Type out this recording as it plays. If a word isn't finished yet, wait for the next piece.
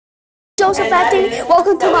Joseph Batty.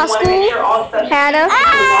 Welcome to my school. Hannah.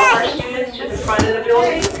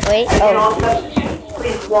 Wait. Oh.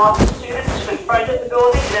 Please walk the students to the front of the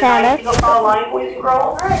building. Hannah.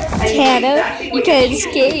 Hannah, you can't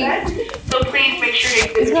escape. So please make sure you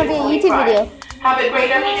It's gonna be a YouTube video. Have a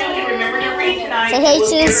great afternoon and remember to read tonight. Say hey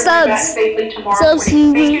to the subs. Subs.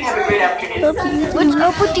 Thank you. Have a great afternoon. What's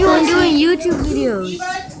up with you on doing YouTube videos?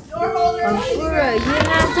 Alright, you're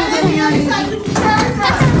not taking me on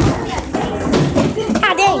YouTube.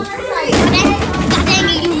 Ah dang. God dang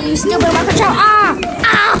it, you stupid remote control.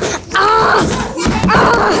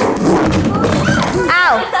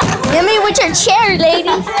 Ow. Hit me with your chair, lady.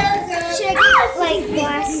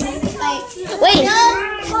 Wait.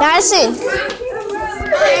 Madison.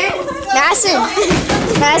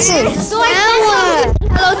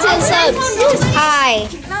 Hello to the subs. Hi.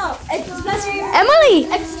 Emily.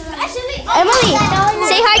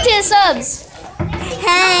 Say hi to the subs.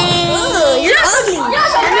 Hey. You're ugly. I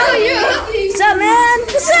know you're ugly. What's up, man?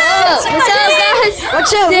 What's up, guys?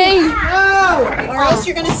 What's up? Or else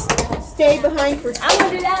you're gonna stay behind for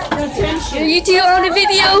attention. You two are on the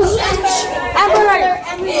video.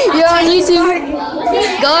 You're on YouTube.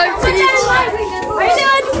 Garbage. What are you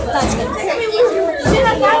doing? That's good.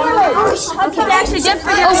 Okay, actually, good for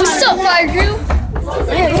you. Oh, what's up, Fire Crew?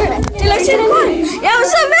 Yeah,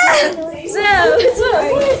 what's up, man? What's up?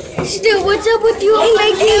 Dude, what's up with you?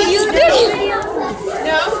 Making YouTube?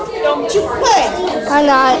 No, don't you play. I'm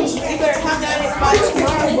not. You better have that by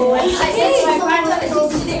tomorrow, boy.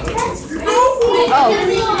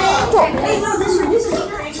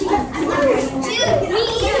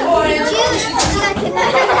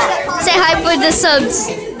 Say hi for the subs.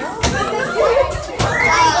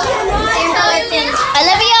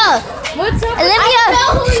 Olivia. What's up?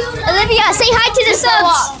 Olivia, say hi to the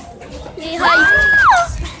subs. Say hi.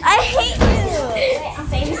 I hate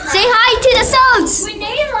you. Say hi to the subs.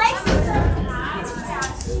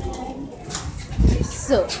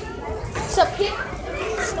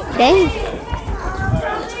 Dang.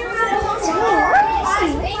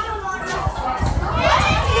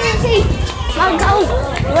 Go.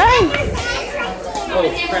 Run.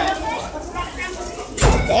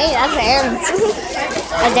 Dang, that's ants.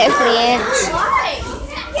 That's definitely ants.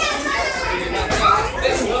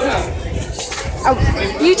 Oh,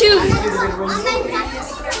 YouTube.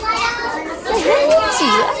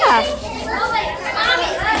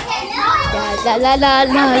 La.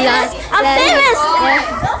 I'm famous.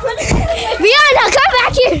 Rihanna, come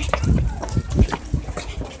back here.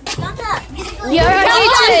 You're on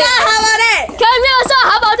YouTube. How about that? Come here, so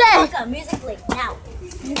how about that? Musically now.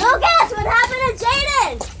 Go guess what happened to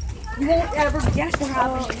Jaden. You won't ever guess what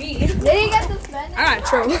happened to me. I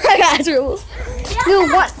got trouble. Dude,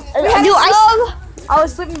 what? Dude, I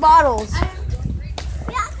was flipping bottles.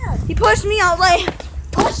 He pushed me. I was like,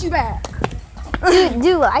 push you back.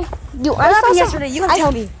 Dude, I What happened yesterday? You gotta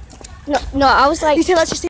tell me. No, I was like. You said let's just.